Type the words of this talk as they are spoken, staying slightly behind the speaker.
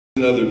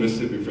Another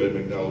Mississippi Fred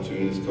McDowell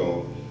tune. It's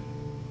called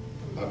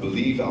I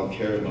Believe I'll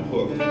Carry My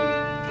Hook.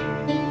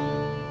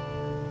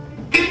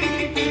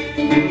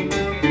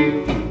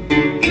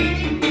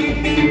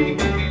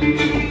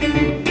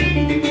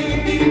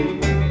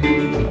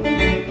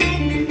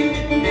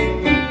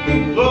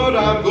 Lord,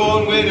 I'm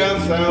going way down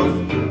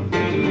south.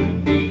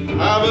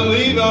 I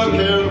believe I'll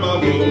carry my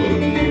hook.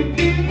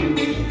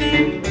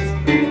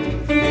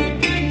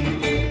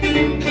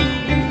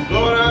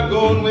 Lord, I'm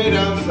going way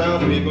down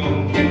south,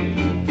 people.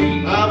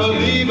 I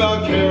believe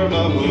I'll carry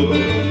my hook.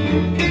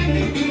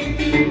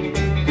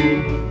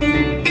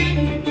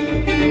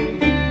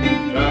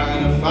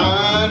 Trying to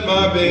find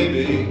my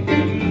baby,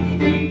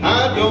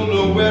 I don't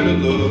know where to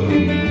look.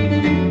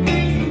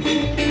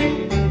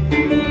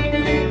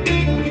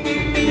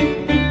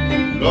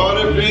 Lord,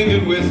 if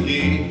drinking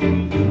whiskey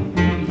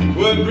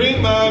would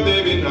bring my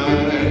baby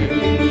nigh.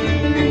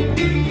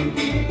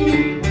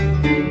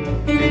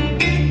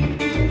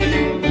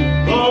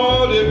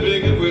 Lord, if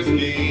drinking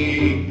whiskey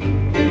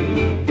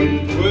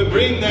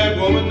bring that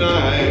woman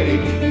nigh.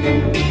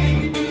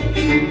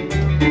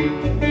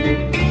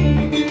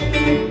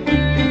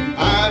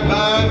 I'd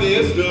buy me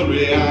a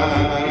distillery,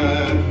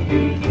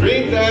 I'd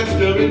drink that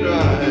distillery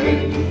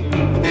dry.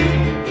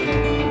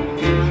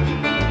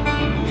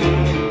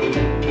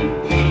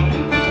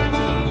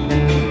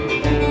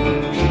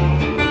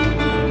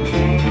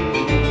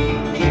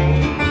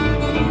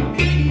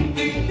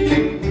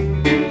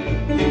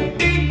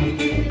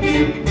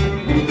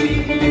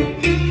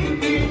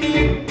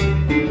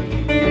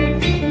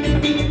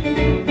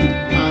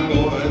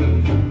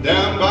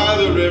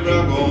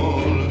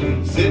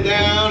 Sit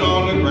down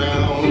on the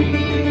ground.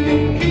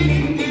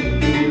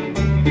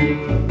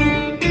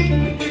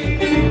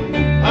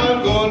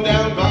 I'm going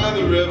down by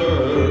the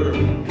river.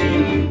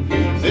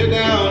 Sit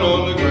down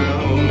on the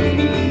ground.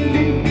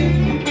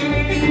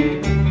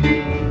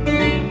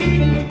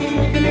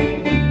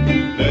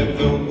 Let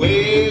the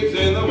waves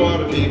in the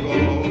water,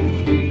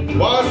 people,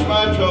 wash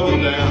my trouble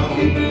down.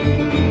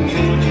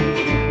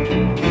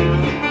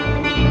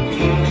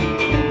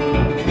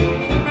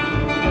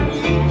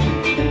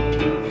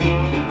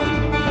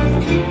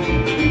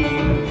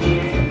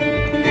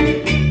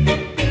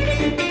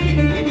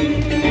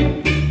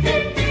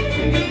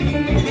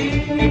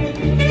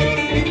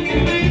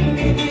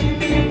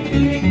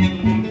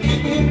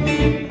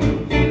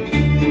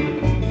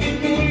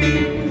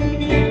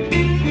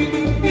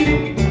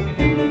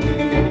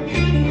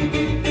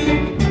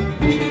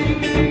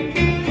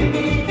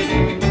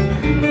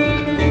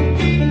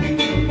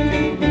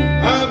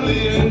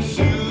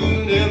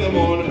 Soon in the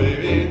morning,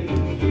 baby,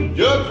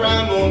 your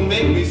crime won't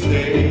make me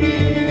stay.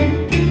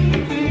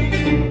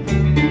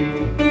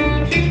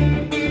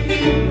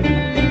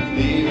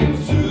 Leaving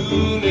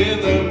soon in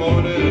the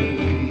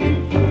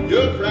morning,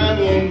 your crime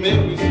won't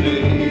make me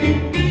stay.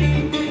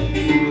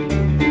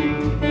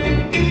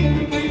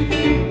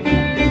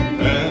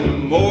 And the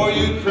more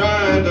you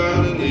cry,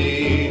 darling,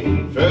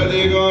 the further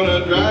you're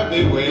gonna drive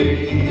me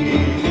away.